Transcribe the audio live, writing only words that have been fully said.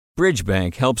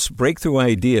Bridgebank helps breakthrough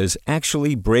ideas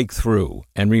actually break through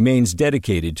and remains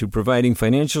dedicated to providing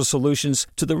financial solutions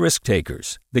to the risk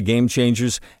takers, the game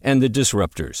changers, and the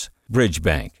disruptors.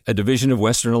 Bridgebank, a division of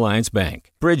Western Alliance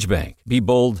Bank. Bridgebank. Be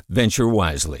bold, venture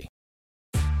wisely.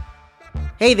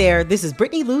 Hey there, this is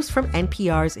Brittany Luce from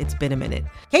NPR's It's Been a Minute.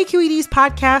 KQED's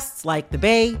podcasts like The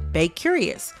Bay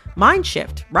Curious, Mind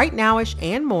Shift, Right Nowish,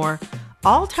 and more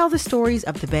all tell the stories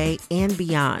of the Bay and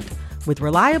beyond with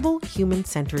reliable,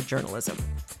 human-centered journalism.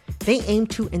 They aim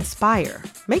to inspire,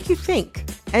 make you think,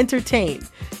 entertain,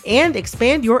 and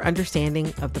expand your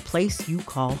understanding of the place you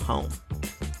call home.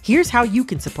 Here's how you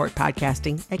can support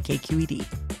podcasting at KQED.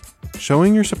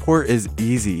 Showing your support is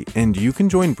easy, and you can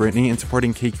join Brittany in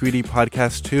supporting KQED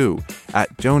Podcast too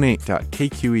at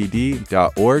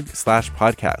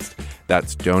donate.kqed.org/podcast.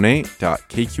 That's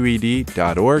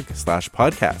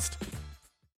donate.kqed.org/podcast.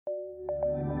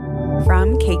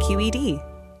 From KQED.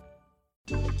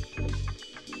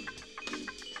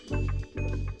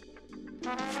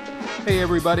 Hey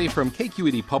everybody, from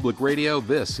KQED Public Radio,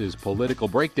 this is Political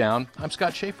Breakdown. I'm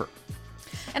Scott Schaefer.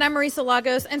 And I'm Marisa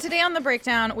Lagos, and today on The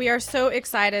Breakdown, we are so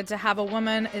excited to have a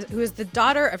woman who is the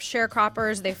daughter of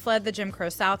sharecroppers. They fled the Jim Crow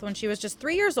South when she was just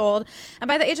 3 years old, and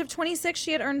by the age of 26,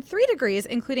 she had earned 3 degrees,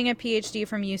 including a PhD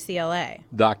from UCLA.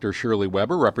 Dr. Shirley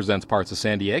Weber represents parts of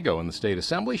San Diego in the state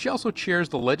assembly. She also chairs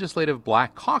the Legislative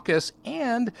Black Caucus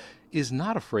and is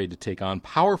not afraid to take on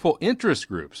powerful interest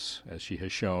groups, as she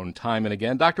has shown time and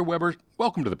again. Dr. Weber,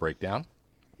 welcome to The Breakdown.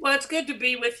 Well, it's good to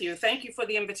be with you. Thank you for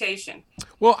the invitation.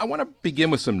 Well, I want to begin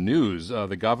with some news.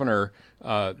 The governor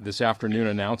this afternoon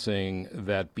announcing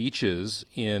that beaches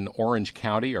in Orange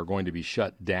County are going to be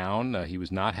shut down. He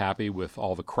was not happy with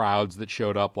all the crowds that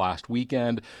showed up last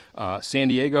weekend. San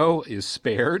Diego is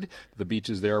spared. The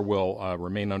beaches there will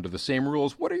remain under the same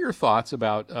rules. What are your thoughts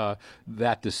about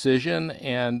that decision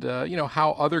and,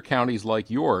 how other counties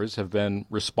like yours have been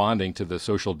responding to the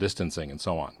social distancing and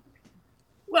so on?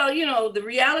 Well, the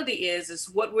reality is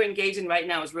what we're engaged in right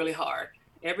now is really hard.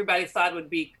 Everybody thought it would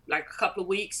be like a couple of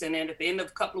weeks, and then at the end of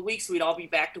a couple of weeks, we'd all be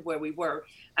back to where we were.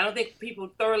 I don't think people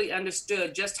thoroughly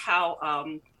understood just how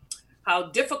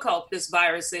difficult this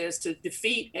virus is to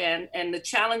defeat and the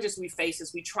challenges we face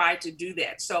as we try to do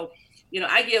that. So,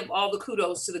 I give all the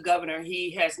kudos to the governor.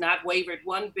 He has not wavered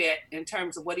one bit in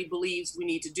terms of what he believes we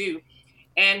need to do.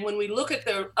 And when we look at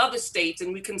the other states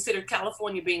and we consider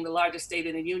California being the largest state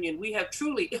in the union, we have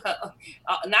truly,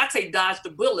 not say dodged a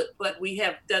bullet, but we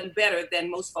have done better than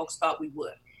most folks thought we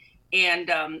would. And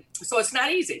so it's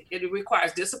not easy. It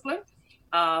requires discipline.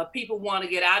 People want to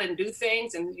get out and do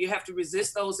things, and you have to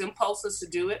resist those impulses to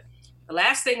do it. The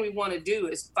last thing we want to do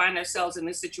is find ourselves in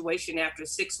this situation after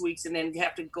 6 weeks and then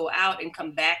have to go out and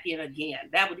come back in again.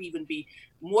 That would even be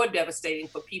more devastating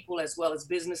for people as well as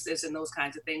businesses and those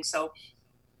kinds of things. So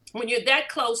when you're that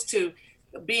close to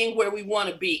being where we want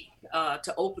to be,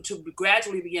 to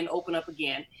gradually begin to open up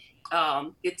again,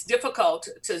 it's difficult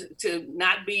to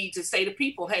say to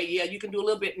people, hey, yeah, you can do a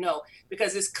little bit. No,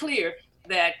 because it's clear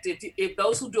that if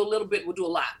those who do a little bit will do a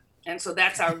lot. And so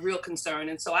that's our real concern.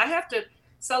 And so I have to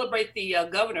celebrate the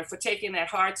governor for taking that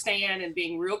hard stand and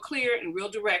being real clear and real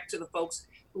direct to the folks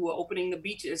who are opening the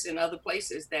beaches and other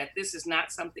places that this is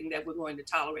not something that we're going to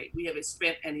tolerate. We have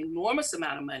spent an enormous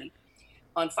amount of money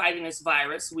on fighting this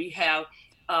virus. We have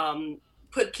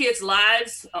put kids'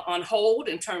 lives on hold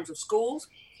in terms of schools.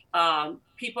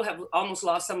 People have almost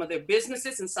lost some of their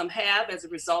businesses, and some have as a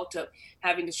result of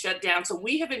having to shut down. So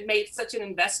we haven't made such an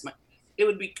investment. It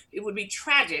would be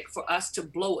tragic for us to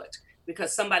blow it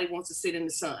because somebody wants to sit in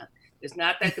the sun. It's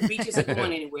not that the beaches are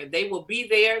going anywhere. They will be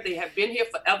there. They have been here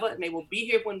forever, and they will be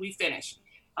here when we finish.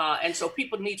 And so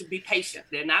people need to be patient.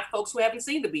 They're not folks who haven't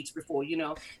seen the beach before.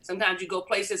 Sometimes you go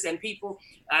places and people,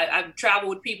 I've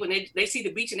traveled with people and they see the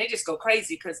beach and they just go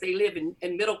crazy because they live in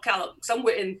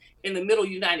somewhere in the middle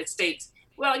United States.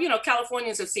 Well,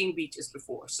 Californians have seen beaches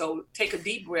before. So take a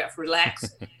deep breath,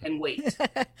 relax, and wait.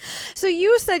 So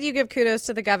you said you give kudos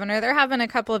to the governor. There have been a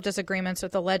couple of disagreements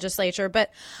with the legislature,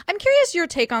 but I'm curious your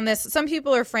take on this. Some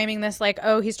people are framing this like,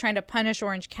 oh, he's trying to punish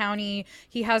Orange County.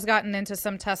 He has gotten into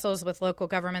some tussles with local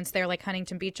governments there, like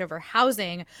Huntington Beach, over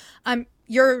housing.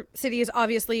 Your city is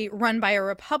obviously run by a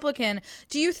Republican.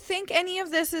 Do you think any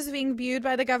of this is being viewed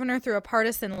by the governor through a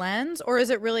partisan lens, or is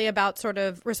it really about sort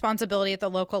of responsibility at the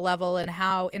local level and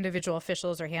how individual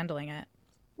officials are handling it?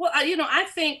 Well, I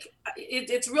think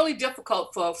it's really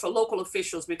difficult for local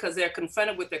officials because they're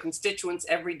confronted with their constituents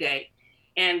every day.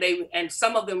 and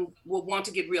some of them will want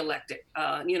to get reelected.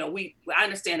 I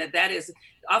understand that is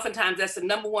oftentimes that's the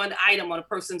number one item on a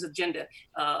person's agenda.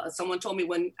 Someone told me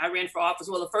when I ran for office,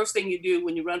 well, the first thing you do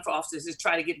when you run for office is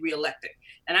try to get reelected.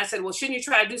 And I said, well, shouldn't you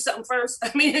try to do something first?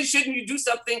 I mean, shouldn't you do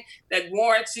something that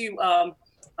warrants you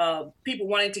people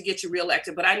wanting to get you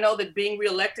reelected? But I know that being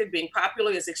reelected, being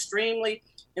popular is extremely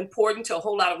important to a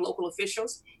whole lot of local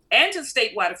officials and to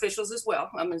statewide officials as well.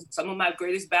 I mean, some of my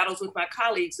greatest battles with my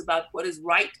colleagues about what is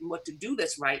right and what to do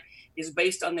that's right is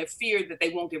based on their fear that they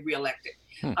won't get reelected.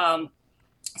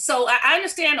 So I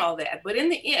understand all that. But in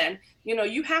the end,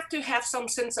 you have to have some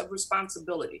sense of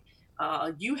responsibility.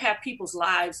 You have people's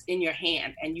lives in your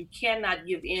hand, and you cannot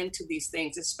give in to these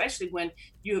things, especially when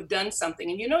you have done something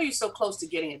and you're so close to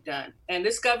getting it done. And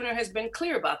this governor has been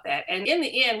clear about that. And in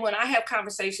the end, when I have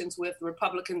conversations with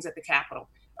Republicans at the Capitol,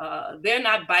 they're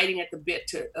not biting at the bit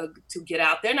to get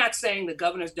out. They're not saying the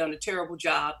governor's done a terrible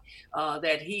job,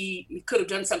 that he could have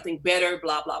done something better,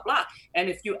 blah, blah, blah. And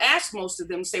if you ask most of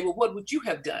them, say, well, what would you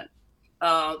have done?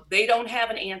 They don't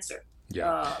have an answer.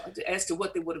 As to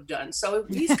what they would have done. So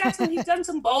he's done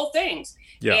some bold things.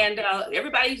 Yeah. And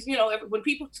everybody's, when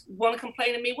people want to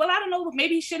complain to me, well, I don't know,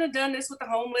 maybe he shouldn't have done this with the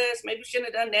homeless. Maybe he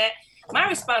shouldn't have done that. My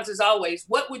response is always,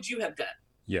 what would you have done?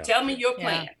 Yeah. Tell me your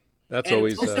plan. That's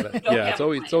always,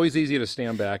 it's always easy to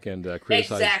stand back and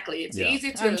criticize. Exactly. It's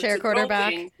easy to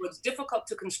quarterback. It's difficult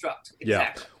to construct.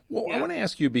 Exactly. Yeah. Well, I want to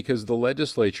ask you, because the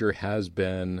legislature has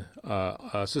been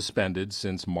suspended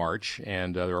since March,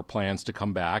 and there are plans to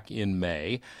come back in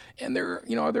May. And there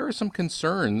are some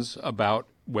concerns about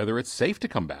whether it's safe to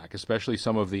come back, especially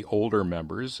some of the older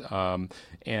members. I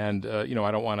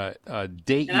don't want to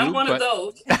date you. I'm one of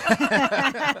those.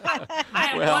 I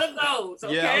am one of those.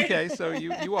 Okay? Yeah. Okay. So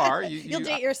you are. You'll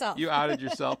date yourself. You outed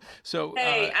yourself. So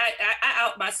hey, I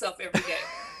out myself every day.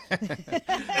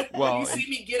 Well, you see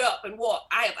me get up and walk,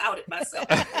 I have outed myself.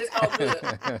 It's all good.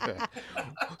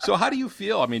 So how do you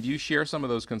feel? I mean, do you share some of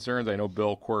those concerns? I know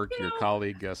Bill Quirk, your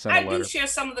colleague, sent a letter. I do share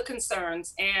some of the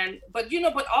concerns, but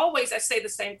always I say the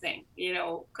same thing.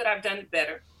 Could I have done it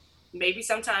better? Maybe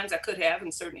sometimes I could have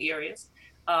in certain areas.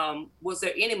 Was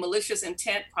there any malicious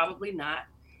intent? Probably not.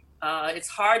 It's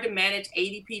hard to manage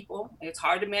 80 people. It's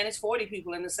hard to manage 40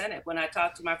 people in the Senate. When I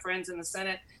talk to my friends in the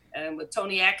Senate, and with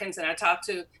Tony Atkins, and I talked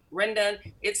to Rendon,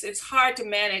 it's hard to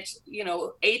manage,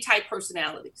 A-type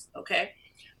personalities, okay?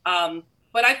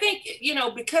 But I think,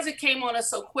 because it came on us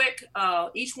so quick,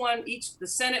 the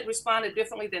Senate responded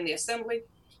differently than the Assembly.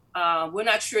 We're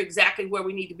not sure exactly where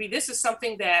we need to be. This is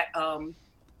something that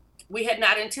we had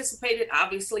not anticipated,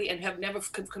 obviously, and have never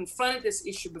confronted this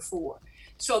issue before.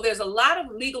 So there's a lot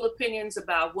of legal opinions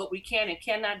about what we can and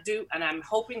cannot do, and I'm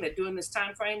hoping that during this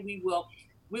time frame, we will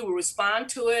respond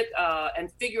to it and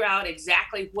figure out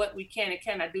exactly what we can and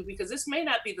cannot do, because this may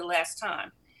not be the last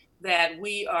time that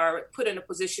we are put in a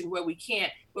position where we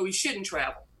shouldn't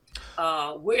travel.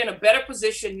 We're in a better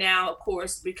position now, of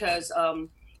course, because,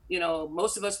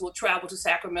 most of us will travel to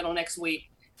Sacramento next week.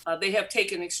 They have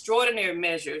taken extraordinary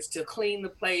measures to clean the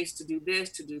place, to do this,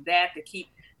 to do that, to keep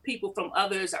people from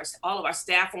others. All of our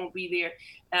staff won't be there.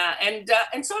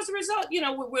 And so as a result,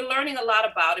 we're learning a lot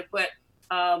about it, but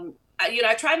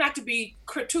I try not to be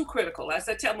too critical. As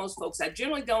I tell most folks, I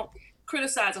generally don't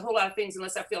criticize a whole lot of things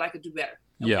unless I feel I could do better.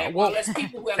 Okay? Yeah, well, unless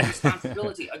people who have the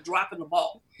responsibility are dropping the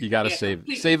ball. You got to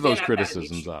save those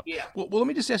criticisms up. Yeah. Well, let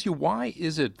me just ask you, why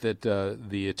is it that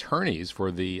the attorneys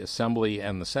for the Assembly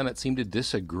and the Senate seem to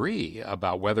disagree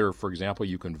about whether, for example,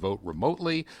 you can vote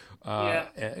remotely?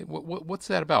 What's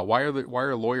that about? Why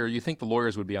are lawyers? You think the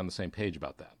lawyers would be on the same page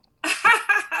about that?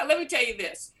 Let me tell you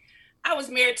this. I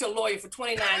was married to a lawyer for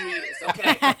 29 years,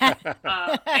 okay?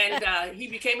 And he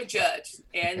became a judge,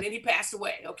 and then he passed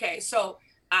away, okay? So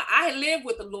I lived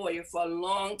with a lawyer for a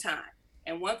long time.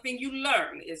 And one thing you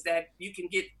learn is that you can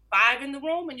get 5 in the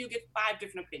room and you get 5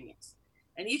 different opinions.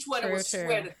 And each one will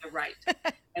swear that they're right.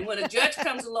 And when a judge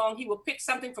comes along, he will pick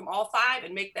something from all 5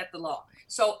 and make that the law.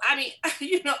 So, I mean, I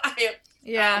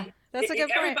have... That's a good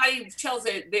point. Everybody tells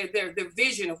their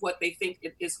vision of what they think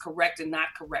is correct and not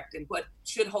correct, and what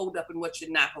should hold up and what should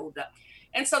not hold up.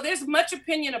 And so there's much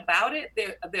opinion about it.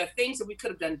 There are things that we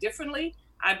could have done differently,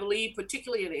 I believe,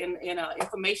 particularly in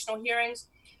informational hearings.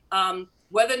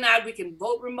 Whether or not we can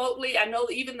vote remotely, I know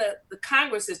even the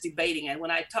Congress is debating it.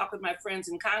 When I talk with my friends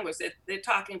in Congress, they're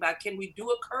talking about, can we do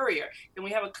a courier? Can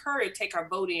we have a courier take our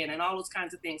vote in, and all those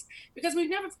kinds of things? Because we've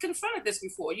never confronted this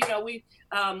before.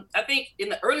 I think in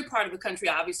the early part of the country,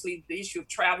 obviously, the issue of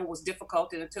travel was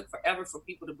difficult, and it took forever for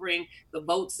people to bring the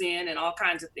votes in and all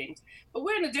kinds of things. But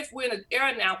we're in an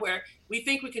era now where we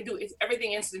think we can do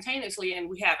everything instantaneously, and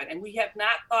we haven't. And we have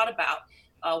not thought about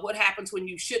What happens when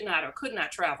you should not or could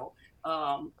not travel?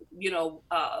 What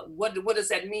does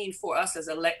that mean for us as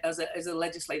a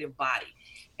legislative body?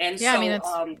 And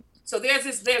so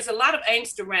there's a lot of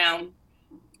angst around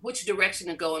which direction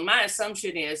to go. And my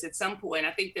assumption is at some point,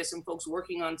 I think there's some folks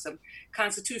working on some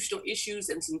constitutional issues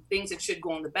and some things that should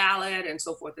go on the ballot and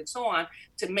so forth and so on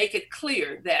to make it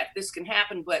clear that this can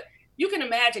happen. But you can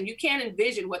imagine, you can't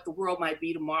envision what the world might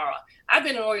be tomorrow. I've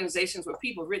been in organizations where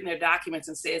people have written their documents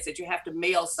and says that you have to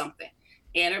mail something.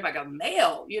 And everybody got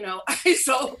mail,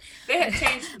 So they had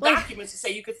changed the documents to say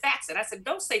you could fax it. I said,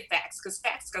 don't say fax, because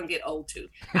fax is going to get old too.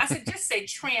 I said, just say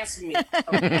transmit.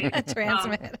 Okay?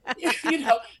 Transmit.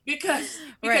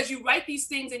 Because you write these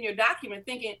things in your document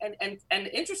thinking, and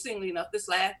interestingly enough,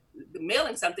 the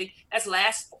mailing something has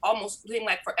last almost seem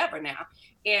like forever now.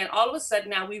 And all of a sudden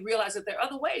now we realize that there are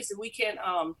other ways that we can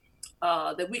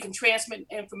transmit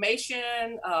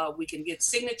information, we can get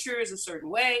signatures a certain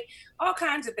way, all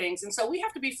kinds of things. And so we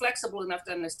have to be flexible enough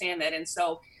to understand that. And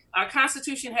so our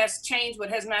Constitution has changed,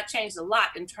 but has not changed a lot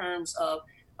in terms of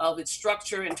its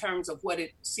structure, in terms of what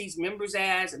it sees members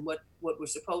as and what we're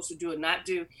supposed to do and not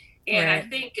do. And right. I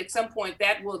think at some point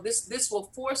this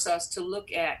will force us to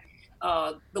look at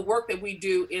the work that we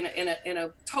do in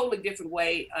a totally different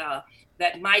way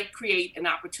that might create an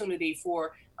opportunity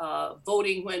for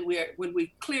voting when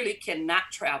we clearly cannot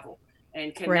travel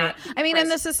and cannot. Right. I mean,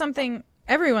 and this is something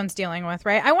everyone's dealing with,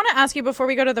 right? I want to ask you before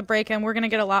we go to the break, and we're going to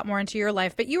get a lot more into your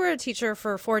life, but you were a teacher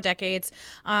for 4 decades.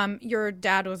 Your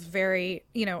dad was very,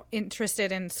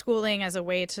 interested in schooling as a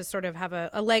way to sort of have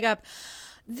a leg up.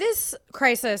 This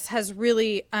crisis has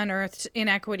really unearthed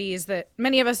inequities that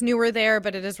many of us knew were there,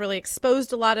 but it has really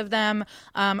exposed a lot of them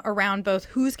around both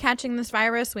who's catching this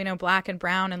virus. We know Black and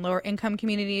brown and lower income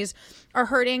communities are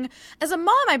hurting. As a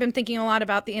mom, I've been thinking a lot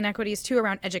about the inequities too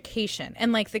around education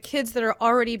and like the kids that are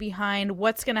already behind,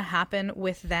 what's going to happen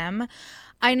with them.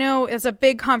 I know it's a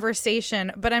big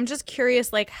conversation, but I'm just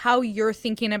curious, like how you're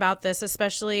thinking about this,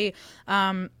 especially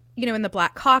in the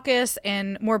Black Caucus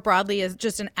and more broadly as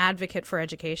just an advocate for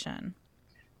education?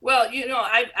 Well,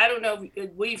 I don't know.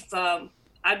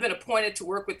 I've been appointed to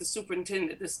work with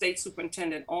the state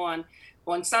superintendent on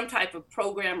some type of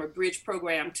program or bridge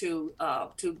program to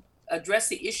address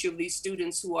the issue of these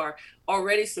students who are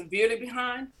already severely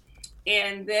behind.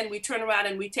 And then we turn around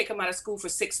and we take them out of school for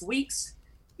 6 weeks.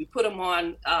 We put them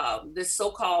on this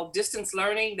so-called distance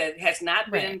learning that has not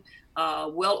been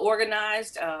well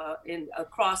organized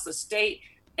across the state.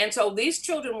 And so these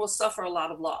children will suffer a lot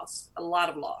of loss,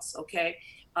 okay?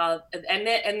 And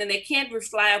then they can't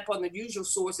rely upon the usual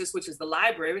sources, which is the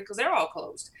library, because they're all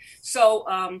closed. So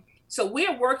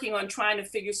we're working on trying to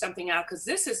figure something out, because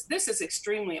this is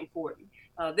extremely important.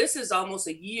 This is almost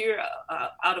a year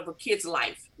out of a kid's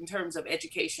life in terms of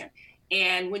education.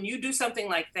 And when you do something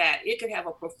like that, it could have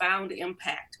a profound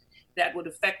impact that would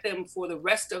affect them for the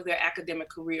rest of their academic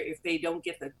career if they don't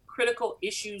get the critical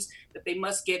issues that they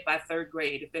must get by 3rd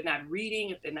grade. If they're not reading,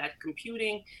 if they're not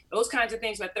computing, those kinds of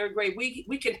things by 3rd grade,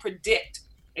 we can predict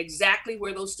exactly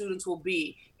where those students will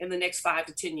be in the next 5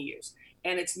 to 10 years.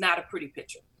 And it's not a pretty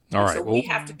picture. All right. So we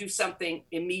have to do something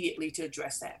immediately to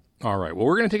address that. All right. Well,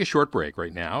 we're going to take a short break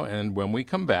right now. And when we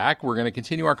come back, we're going to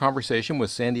continue our conversation with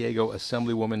San Diego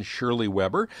Assemblywoman Shirley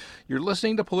Weber. You're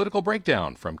listening to Political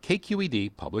Breakdown from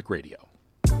KQED Public Radio.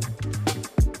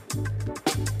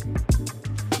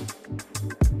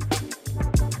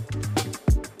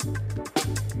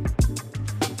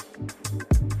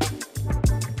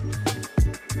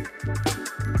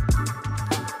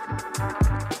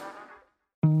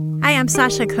 Hi, I'm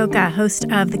Sasha Coca, host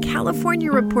of the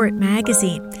California Report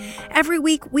magazine. Every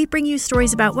week, we bring you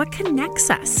stories about what connects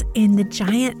us in the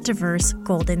giant, diverse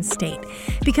Golden State.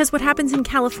 Because what happens in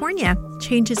California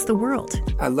changes the world.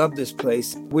 I love this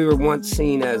place. We were once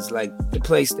seen as like the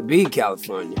place to be,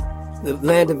 California. The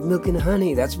land of milk and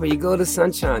honey. That's where you go to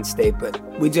Sunshine State.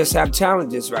 But we just have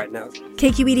challenges right now.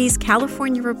 KQED's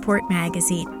California Report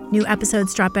magazine. New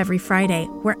episodes drop every Friday,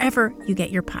 wherever you get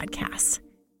your podcasts.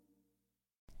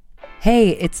 Hey,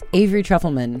 it's Avery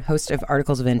Trufelman, host of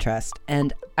Articles of Interest,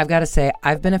 and I've got to say,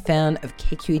 I've been a fan of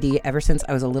KQED ever since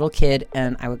I was a little kid,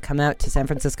 and I would come out to San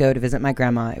Francisco to visit my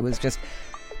grandma. It was just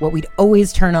what we'd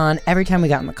always turn on every time we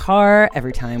got in the car,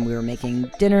 every time we were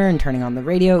making dinner and turning on the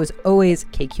radio. It was always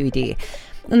KQED.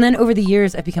 And then over the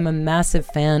years, I've become a massive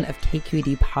fan of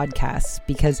KQED podcasts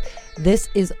because this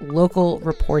is local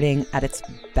reporting at its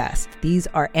best. These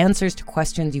are answers to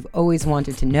questions you've always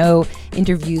wanted to know,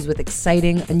 interviews with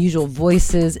exciting, unusual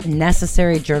voices,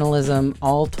 necessary journalism,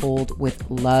 all told with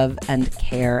love and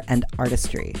care and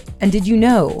artistry. And did you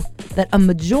know that a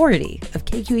majority of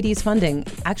KQED's funding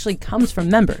actually comes from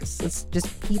members? It's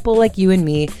just people like you and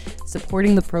me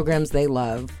supporting the programs they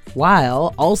love,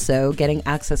 while also getting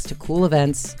access to cool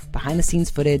events, behind-the-scenes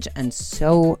footage, and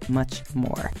so much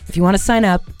more. If you want to sign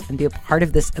up and be a part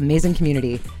of this amazing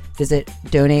community, visit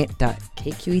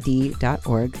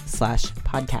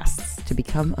donate.kqed.org/podcasts to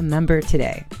become a member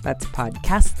today. That's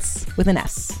podcasts with an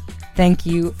S. Thank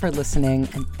you for listening,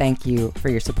 and thank you for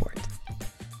your support.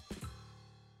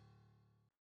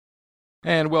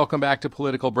 And welcome back to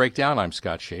Political Breakdown. I'm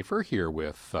Scott Schaefer here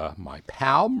with my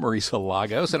pal, Marisa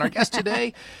Lagos. And our guest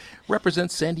today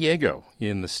represents San Diego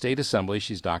in the state assembly.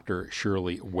 She's Dr.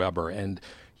 Shirley Weber. And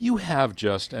you have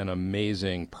just an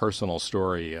amazing personal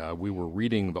story. We were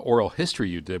reading the oral history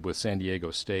you did with San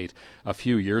Diego State a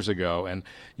few years ago. And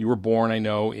you were born, I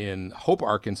know, in Hope,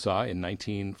 Arkansas in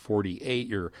 1948.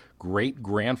 Your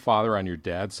great-grandfather on your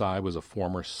dad's side was a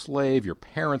former slave. Your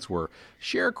parents were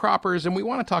sharecroppers. And we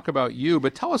want to talk about you.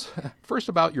 But tell us first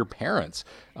about your parents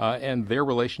and their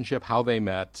relationship, how they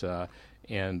met. It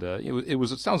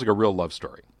sounds like a real love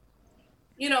story.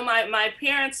 You know, my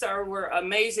parents were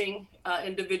amazing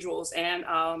individuals, and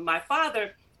my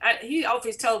father, he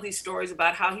always tells these stories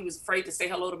about how he was afraid to say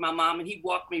hello to my mom, and he'd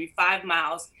walk maybe 5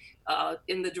 miles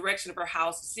in the direction of her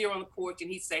house, see her on the porch, and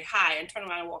he'd say hi, and turn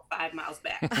around and walk 5 miles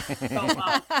back. So,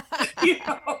 you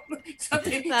know,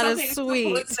 something is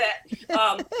sweet. As that.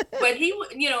 But he,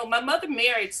 you know, my mother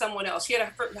married someone else. She had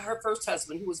her first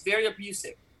husband who was very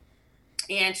abusive,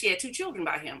 and she had 2 children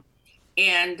by him.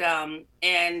 And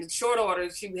in short order,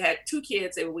 she had 2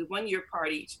 kids. They were 1 year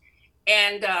apart each.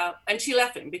 And she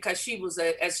left him because she was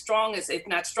as strong as, if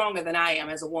not stronger than I am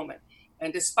as a woman.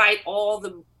 And despite all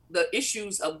the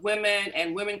issues of women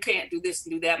and women can't do this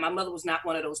and do that, my mother was not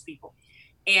one of those people.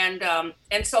 And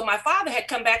so my father had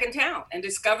come back in town and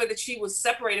discovered that she was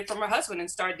separated from her husband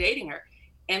and started dating her.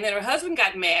 And then her husband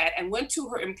got mad and went to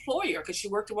her employer, because she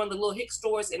worked at one of the little hick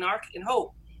stores in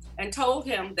Hope, and told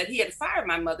him that he had fired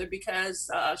my mother because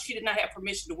she did not have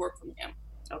permission to work from him.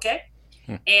 Okay.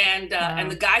 And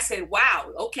the guy said,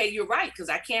 wow, okay, you're right, because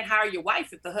I can't hire your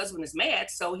wife if the husband is mad.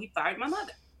 So he fired my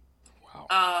mother. Wow.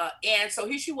 And so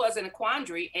here she was in a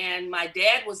quandary, and my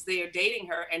dad was there dating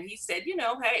her. And he said, you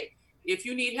know, hey, if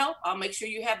you need help, I'll make sure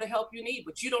you have the help you need,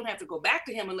 but you don't have to go back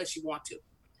to him unless you want to.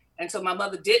 And so my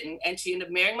mother didn't, and she ended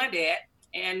up marrying my dad,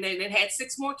 and then had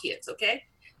 6 more kids. Okay.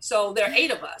 So there are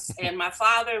 8 of us. And my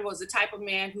father was the type of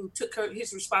man who took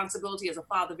his responsibility as a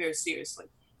father very seriously.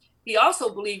 He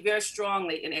also believed very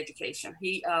strongly in education.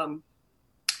 He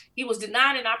was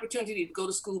denied an opportunity to go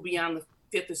to school beyond the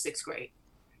 5th or 6th grade.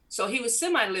 So he was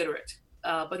semi-literate,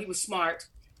 but he was smart,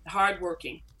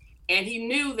 hardworking. And he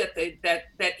knew that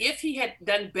if he had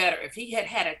done better, if he had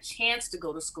had a chance to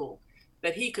go to school,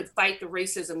 that he could fight the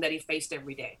racism that he faced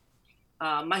every day.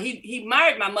 He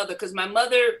admired my mother because my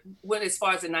mother went as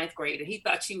far as the 9th grade, and he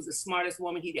thought she was the smartest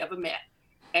woman he'd ever met.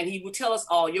 And he would tell us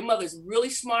all, your mother's really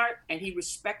smart, and he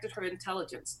respected her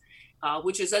intelligence,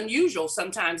 which is unusual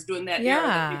sometimes during that era,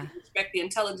 that people respect the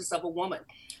intelligence of a woman.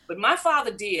 But my father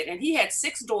did, and he had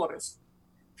 6 daughters,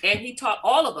 and he taught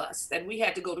all of us that we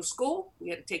had to go to school, we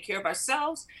had to take care of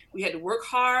ourselves, we had to work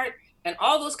hard, and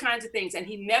all those kinds of things. And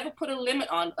he never put a limit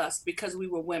on us because we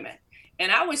were women. And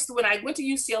when I went to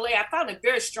UCLA, I found it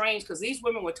very strange because these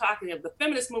women were talking, the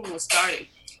feminist movement was starting,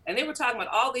 and they were talking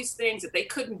about all these things that they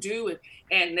couldn't do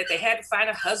and that they had to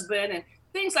find a husband and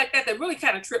things like that really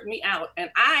kind of tripped me out. And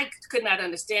I could not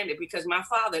understand it because my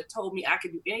father told me I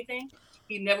could do anything.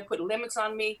 He never put limits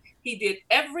on me. He did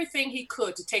everything he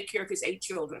could to take care of his 8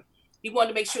 children. He wanted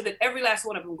to make sure that every last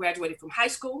one of them graduated from high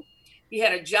school. He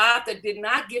had a job that did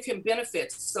not give him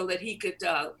benefits so that he could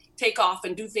take off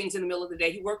and do things in the middle of the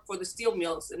day. He worked for the steel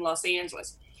mills in Los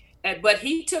Angeles. But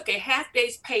he took a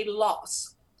half-day's paid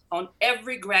loss on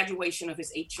every graduation of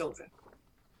his 8 children.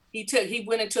 And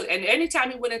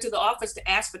anytime he went into the office to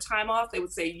ask for time off, they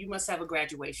would say, you must have a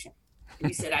graduation. And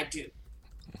he said, I do.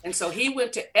 And so he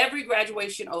went to every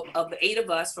graduation of the 8 of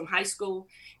us from high school.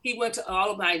 He went to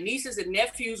all of my nieces and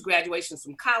nephews' graduations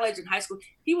from college and high school.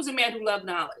 He was a man who loved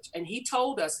knowledge. And he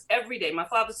told us every day, my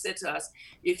father said to us,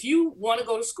 if you want to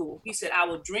go to school, he said, I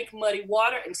will drink muddy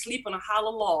water and sleep on a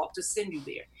hollow log to send you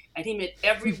there. And he meant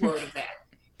every word of that.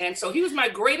 And so he was my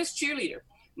greatest cheerleader.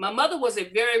 My mother was a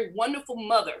very wonderful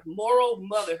mother, moral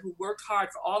mother who worked hard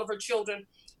for all of her children.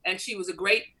 And she was a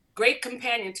great great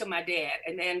companion to my dad.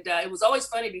 And it was always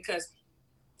funny because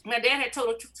my dad had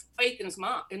total faith in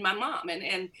my mom,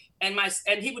 and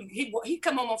he'd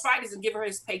come home on Fridays and give her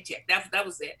his paycheck. That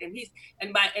was it.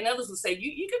 And others would say,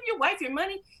 you give your wife your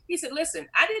money? He said, listen,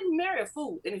 I didn't marry a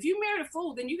fool, and if you married a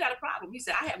fool, then you got a problem. He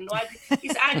said, I have no idea. He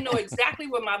said, I know exactly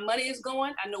where my money is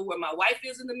going. I know where my wife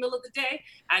is in the middle of the day.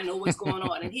 I know what's going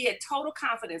on. And he had total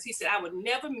confidence. He said, I would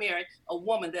never marry a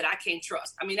woman that I can't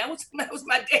trust. I mean, that was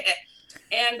my dad.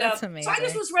 And That's amazing. So I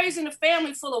just was raised in a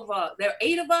family full of there are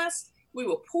 8 of us. We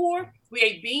were poor. We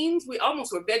ate beans. We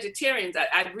almost were vegetarians.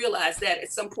 I realized that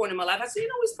at some point in my life. I said,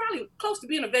 it's probably close to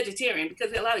being a vegetarian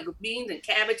because there are a lot of beans and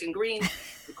cabbage and greens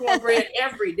and cornbread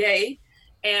every day.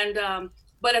 And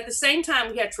but at the same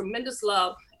time, we had tremendous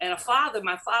love and a father.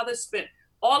 My father spent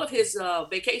all of his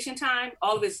vacation time,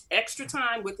 all of his extra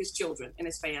time with his children and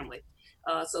his family.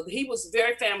 So he was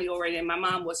very family oriented, and my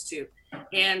mom was too.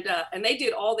 And they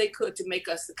did all they could to make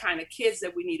us the kind of kids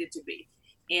that we needed to be.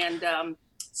 And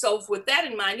so with that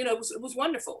in mind, it was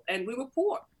wonderful, and we were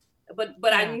poor, but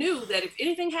yeah. I knew that if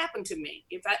anything happened to me,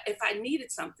 if I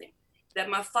needed something, that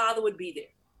my father would be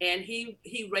there. And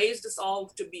he raised us all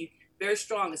to be very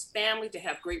strong as family, to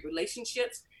have great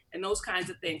relationships and those kinds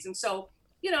of things. And so,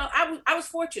 I was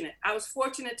fortunate. I was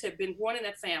fortunate to have been born in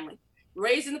that family,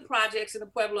 raised in the projects in the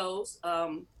Pueblos.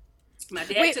 My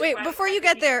dad wait, before you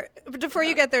get there,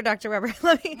 Dr. Weber,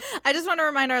 I just want to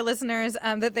remind our listeners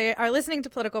that they are listening to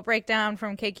Political Breakdown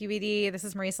from KQED. This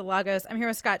is Marisa Lagos. I'm here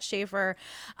with Scott Schaefer.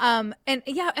 And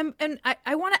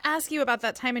I want to ask you about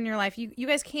that time in your life. You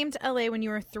guys came to LA when you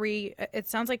were 3. It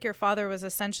sounds like your father was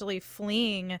essentially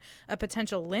fleeing a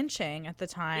potential lynching at the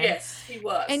time. Yes, he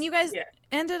was. And you guys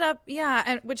ended up,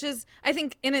 and which is, I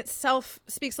think in itself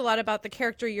speaks a lot about the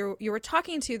character you were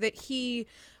talking to, that he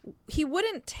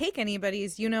wouldn't take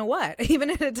anybody's what, even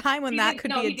at a time when that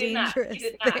could be a dangerous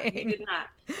thing. He did not.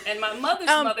 And my mother's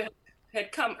mother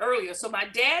had come earlier, so my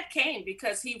dad came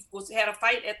because he had a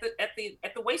fight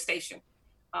at the way station,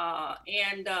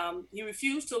 and he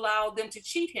refused to allow them to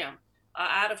cheat him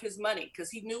out of his money because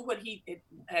he knew what he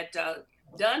had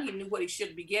done. He knew what he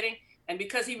should be getting, and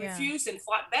because he refused and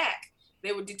fought back,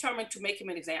 they were determined to make him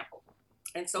an example.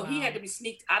 And so he had to be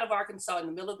sneaked out of Arkansas in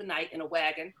the middle of the night in a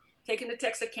wagon, taken to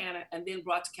Texarkana, and then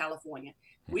brought to California.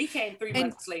 We came 3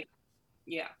 months later.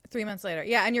 Yeah. 3 months later.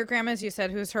 Yeah. And your grandma, as you said,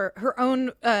 who's her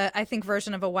own, I think,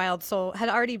 version of a wild soul, had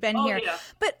already been here. Yeah.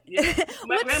 But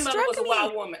my grandmother was a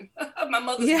wild woman. My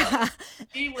mother's mother.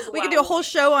 She was a we wild could do a whole woman.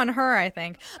 show on her, I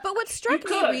think. But what struck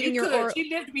me reading your oral... She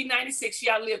lived to be 96.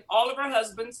 She outlived all of her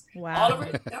husbands, wow. all of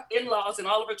her in-laws, and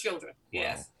all of her children.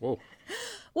 Yes. Whoa.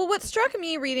 Well, what struck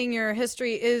me reading your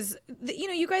history is,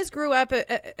 you guys grew up,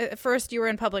 at first you were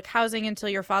in public housing until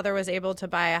your father was able to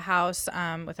buy a house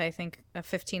with, I think, a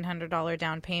 $1,500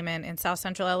 down payment in South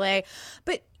Central LA.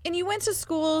 And you went to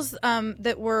schools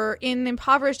that were in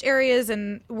impoverished areas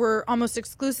and were almost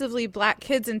exclusively Black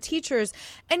kids and teachers.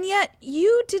 And yet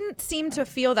you didn't seem to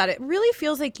feel that. It really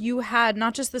feels like you had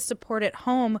not just the support at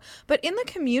home, but in the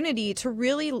community to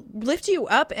really lift you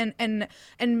up and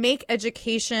make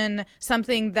education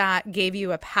something that gave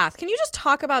you a path. Can you just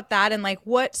talk about that and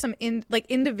what some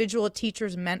individual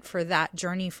teachers meant for that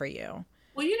journey for you?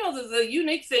 Well, the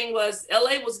unique thing was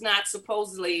LA was not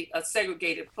supposedly a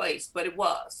segregated place, but it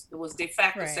was. It was de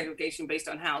facto segregation based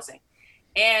on housing.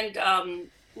 And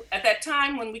at that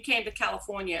time when we came to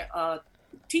California,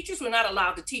 teachers were not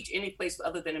allowed to teach any place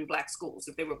other than in Black schools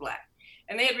if they were Black.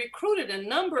 And they had recruited a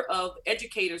number of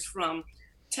educators from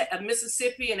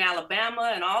Mississippi and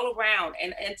Alabama and all around.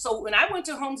 And so when I went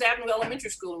to Holmes Avenue Elementary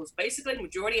School, it was basically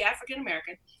majority African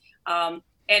American. And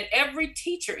every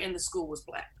teacher in the school was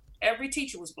Black. Every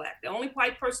teacher was Black. The only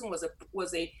white person was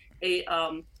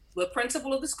the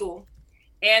principal of the school.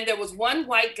 And there was one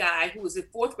white guy who was a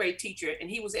 4th grade teacher, and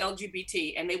he was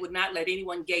LGBT, and they would not let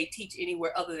anyone gay teach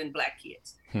anywhere other than Black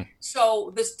kids.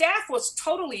 So the staff was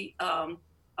totally out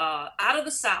of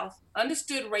the South,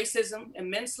 understood racism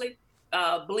immensely,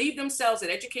 believed themselves that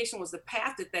education was the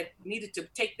path that needed to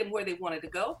take them where they wanted to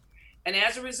go. And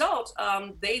as a result,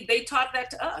 they taught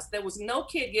that to us. There was no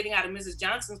kid getting out of Mrs.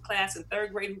 Johnson's class in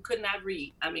 3rd grade who could not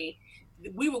read. I mean,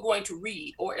 we were going to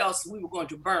read or else we were going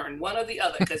to burn, one or the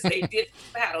other, because they did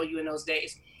battle you in those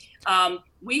days. I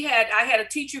had a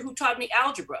teacher who taught me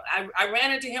algebra. I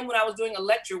ran into him when I was doing a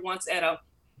lecture once at a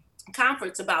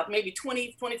conference about maybe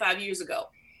 20, 25 years ago.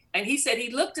 And he said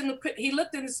he looked in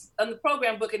the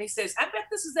program book and he says, I bet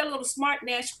this is that little smart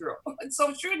Nash girl. And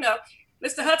so sure enough,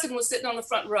 Mr. Hudson was sitting on the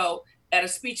front row at a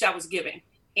speech I was giving,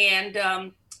 and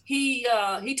he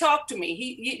talked to me.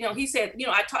 He said,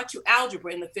 I taught you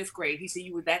algebra in the 5th grade. He said,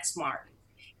 you were that smart.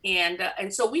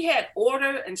 And so we had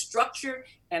order and structure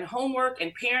and homework,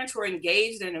 and parents were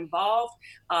engaged and involved.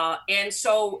 And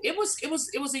so it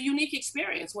was a unique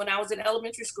experience when I was in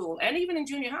elementary school and even in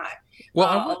junior high.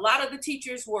 Well, a lot of the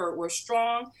teachers were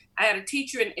strong. I had a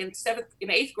teacher in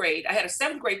eighth grade. I had a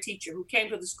seventh grade teacher who came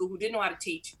to the school who didn't know how to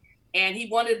teach, and he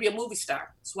wanted to be a movie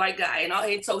star. This white guy,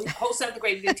 and so his whole seventh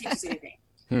grade he didn't teach us anything.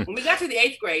 When we got to the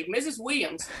eighth grade, Mrs.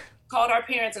 Williams called our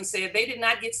parents and said they did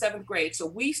not get seventh grade. So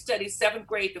we studied seventh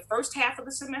grade the first half of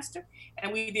the semester,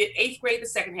 and we did eighth grade the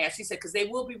second half. She said, because they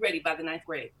will be ready by the ninth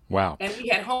grade. Wow. And we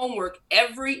had homework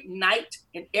every night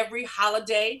and every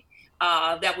holiday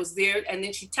that was there. And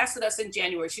then she tested us in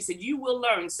January. She said, you will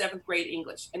learn seventh grade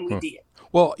English. And we did.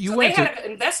 Well, they had an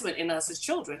investment in us as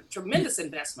children, tremendous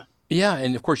investment. Yeah,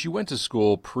 and of course you went to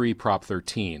school pre-Prop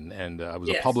 13, and it was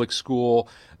a public school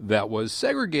that was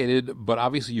segregated, but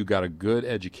obviously you got a good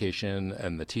education,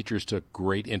 and the teachers took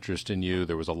great interest in you.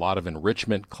 There was a lot of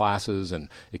enrichment classes and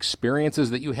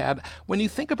experiences that you had. When you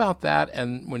think about that,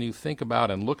 and when you think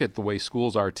about and look at the way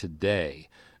schools are today,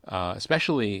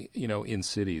 especially in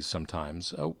cities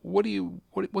sometimes, what's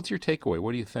your takeaway?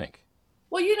 What do you think?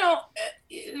 Well,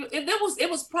 it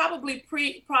was probably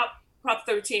Prop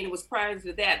 13. It was prior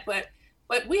to that,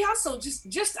 but we also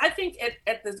just I think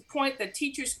at the point that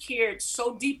teachers cared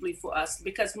so deeply for us,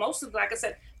 because most of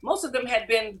them had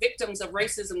been victims of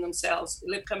racism themselves,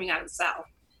 coming out of the South,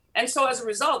 and so as a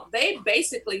result, they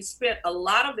basically spent a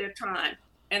lot of their time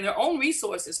and their own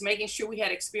resources making sure we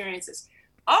had experiences.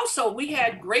 Also, we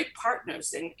had great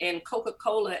partners in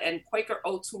Coca-Cola and Quaker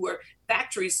Oats, who were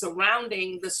factories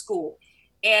surrounding the school,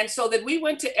 and so that we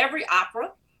went to every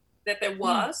opera that there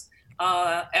was.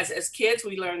 As kids,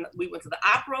 we went to the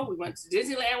opera, we went to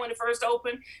Disneyland when it first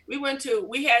opened.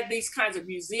 We had these kinds of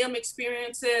museum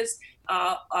experiences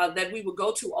that we would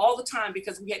go to all the time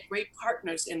because we had great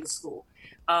partners in the school.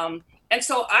 And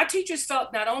so our teachers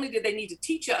felt not only did they need to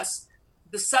teach us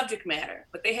the subject matter,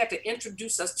 but they had to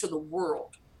introduce us to the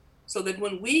world, so that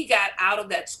when we got out of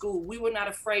that school, we were not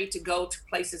afraid to go to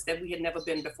places that we had never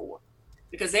been before,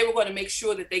 because they were going to make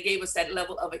sure that they gave us that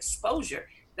level of exposure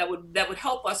that would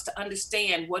help us to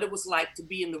understand what it was like to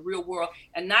be in the real world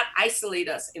and not isolate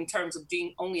us in terms of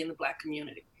being only in the Black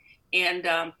community. And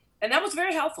that was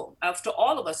very helpful to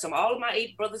all of us. All of my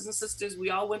 8 brothers and sisters, we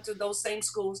all went to those same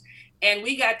schools, and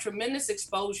we got tremendous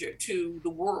exposure to the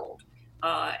world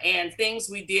and things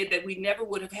we did that we never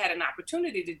would have had an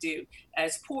opportunity to do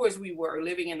as poor as we were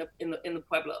living in the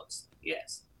Pueblos.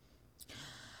 Yes.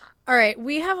 All right,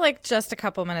 we have just a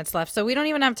couple minutes left, so we don't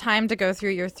even have time to go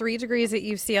through your 3 degrees at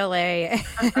UCLA.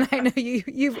 And I know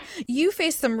you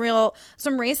faced some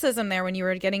racism there when you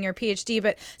were getting your PhD.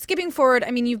 But skipping forward,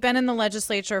 I mean, you've been in the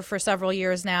legislature for several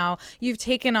years now. You've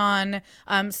taken on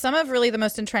some of really the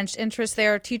most entrenched interests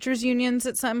there, teachers' unions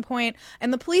at some point,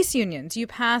 and the police unions. You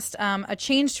passed a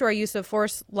change to our use of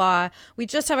force law. We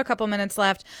just have a couple minutes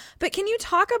left, but can you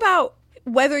talk about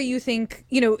whether you think,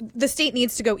 the state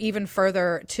needs to go even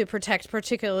further to protect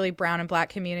particularly brown and Black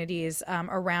communities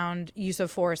around use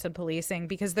of force and policing,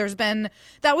 because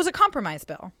that was a compromise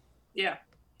bill. Yeah.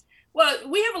 Well,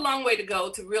 we have a long way to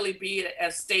go to really be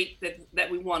a state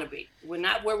that we want to be. We're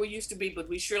not where we used to be, but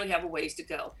we surely have a ways to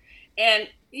go. And,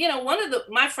 one of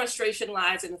my frustration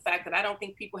lies in the fact that I don't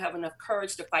think people have enough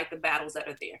courage to fight the battles that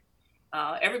are there.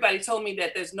 Everybody told me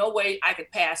that there's no way I could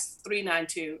pass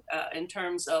 392 in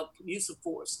terms of use of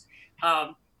force.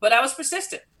 But I was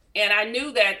persistent. And I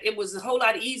knew that it was a whole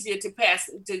lot easier to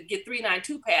get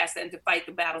 392 passed than to fight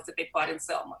the battles that they fought in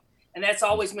Selma. And that's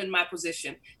always been my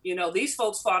position. These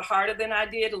folks fought harder than I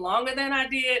did, longer than I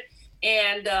did.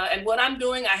 And what I'm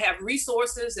doing, I have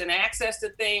resources and access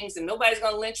to things, and nobody's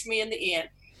going to lynch me in the end.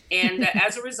 And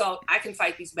as a result, I can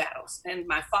fight these battles. And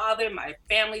my father, my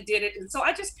family did it. And so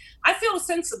I feel a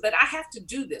sense of that I have to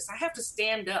do this. I have to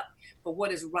stand up for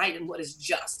what is right and what is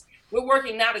just. We're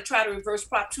working now to try to reverse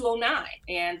Prop 209.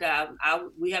 And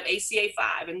we have ACA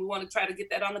 5, and we want to try to get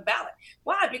that on the ballot.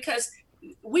 Why? Because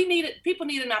people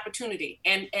need an opportunity.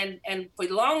 And for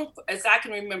long as I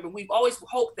can remember, we've always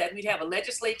hoped that we'd have a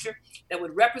legislature that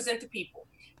would represent the people.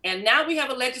 And now we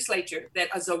have a legislature that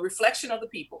is a reflection of the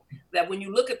people, that when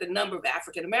you look at the number of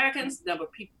African Americans, number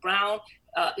of people, brown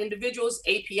individuals,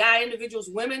 API individuals,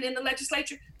 women in the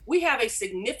legislature, we have a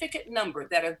significant number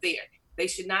that are there. They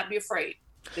should not be afraid.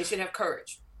 They should have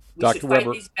courage. We Dr. should fight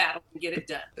Weber, these battles and get it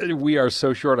done. We are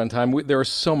so short on time. There are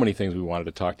so many things we wanted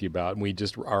to talk to you about, and we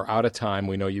just are out of time.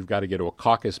 We know you've got to get to a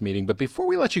caucus meeting. But before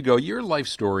we let you go, your life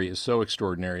story is so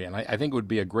extraordinary, and I think it would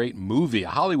be a great movie, a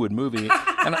Hollywood movie.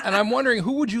 and I'm wondering,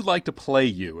 who would you like to play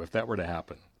you if that were to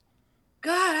happen?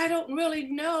 God, I don't really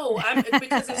know.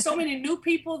 Because there's so many new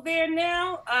people there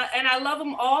now, and I love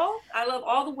them all. I love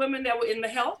all the women that were in the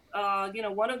help.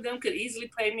 One of them could easily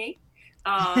play me.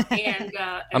 I'm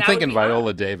thinking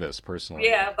Viola Davis, personally.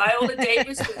 Yeah, Viola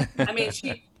Davis. I mean,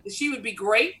 she would be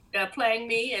great playing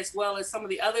me as well as some of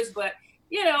the others. But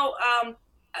there are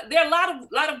a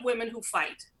lot of women who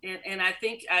fight, and I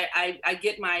think I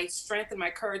get my strength and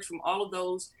my courage from all of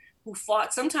those who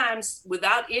fought, sometimes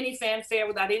without any fanfare,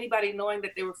 without anybody knowing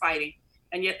that they were fighting,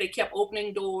 and yet they kept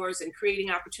opening doors and creating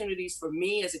opportunities for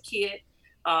me as a kid,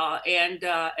 and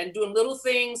doing little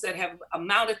things that have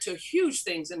amounted to huge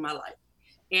things in my life.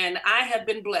 And I have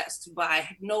been blessed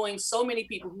by knowing so many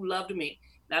people who loved me,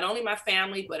 not only my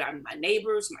family, but my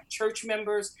neighbors, my church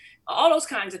members, all those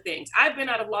kinds of things. I've been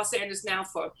out of Los Angeles now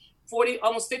for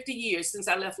almost 50 years since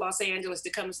I left Los Angeles to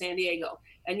come to San Diego.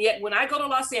 And yet when I go to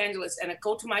Los Angeles and I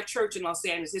go to my church in Los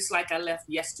Angeles, it's like I left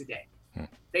yesterday.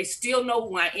 They still know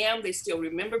who I am. They still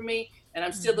remember me. And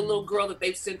I'm still the little girl that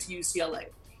they've sent to UCLA.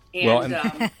 And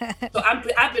so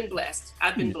I've been blessed.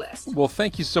 I've been blessed. Well,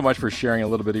 thank you so much for sharing a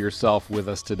little bit of yourself with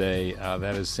us today.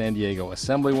 That is San Diego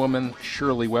Assemblywoman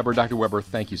Shirley Weber. Dr. Weber,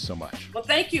 thank you so much. Well,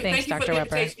 thank you. Thanks, thank you for the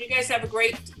invitation. You guys have a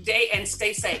great day and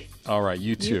stay safe. All right,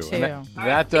 you too. You too. And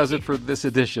that does it for this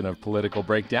edition of Political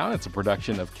Breakdown. It's a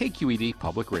production of KQED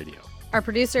Public Radio. Our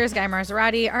producer is Guy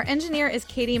Marzarati. Our engineer is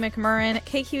Katie McMurrin.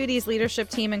 KQED's leadership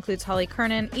team includes Holly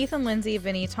Kernan, Ethan Lindsay,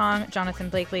 Vinnie Tong, Jonathan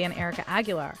Blakely, and Erica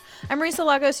Aguilar. I'm Marisa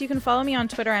Lagos. You can follow me on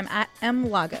Twitter. I'm at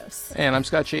 @MLagos. And I'm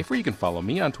Scott Schaefer. You can follow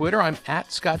me on Twitter. I'm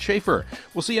at Scott Schaefer.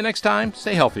 We'll see you next time.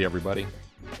 Stay healthy, everybody.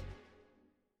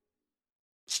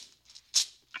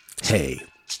 Hey,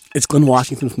 it's Glenn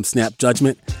Washington from Snap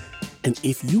Judgment. And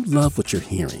if you love what you're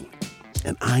hearing,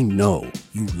 and I know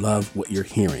you love what you're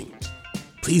hearing,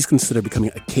 please consider becoming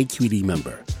a KQED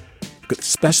member. You get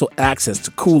special access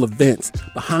to cool events,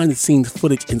 behind-the-scenes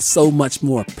footage, and so much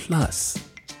more. Plus,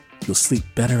 you'll sleep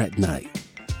better at night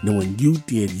knowing you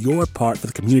did your part for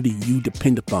the community you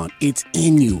depend upon. It's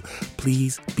in you.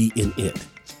 Please be in it.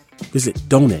 Visit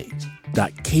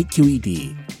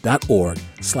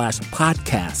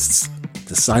donate.kqed.org/podcasts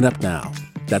to sign up now.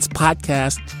 That's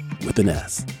podcast with an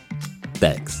S.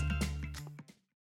 Thanks.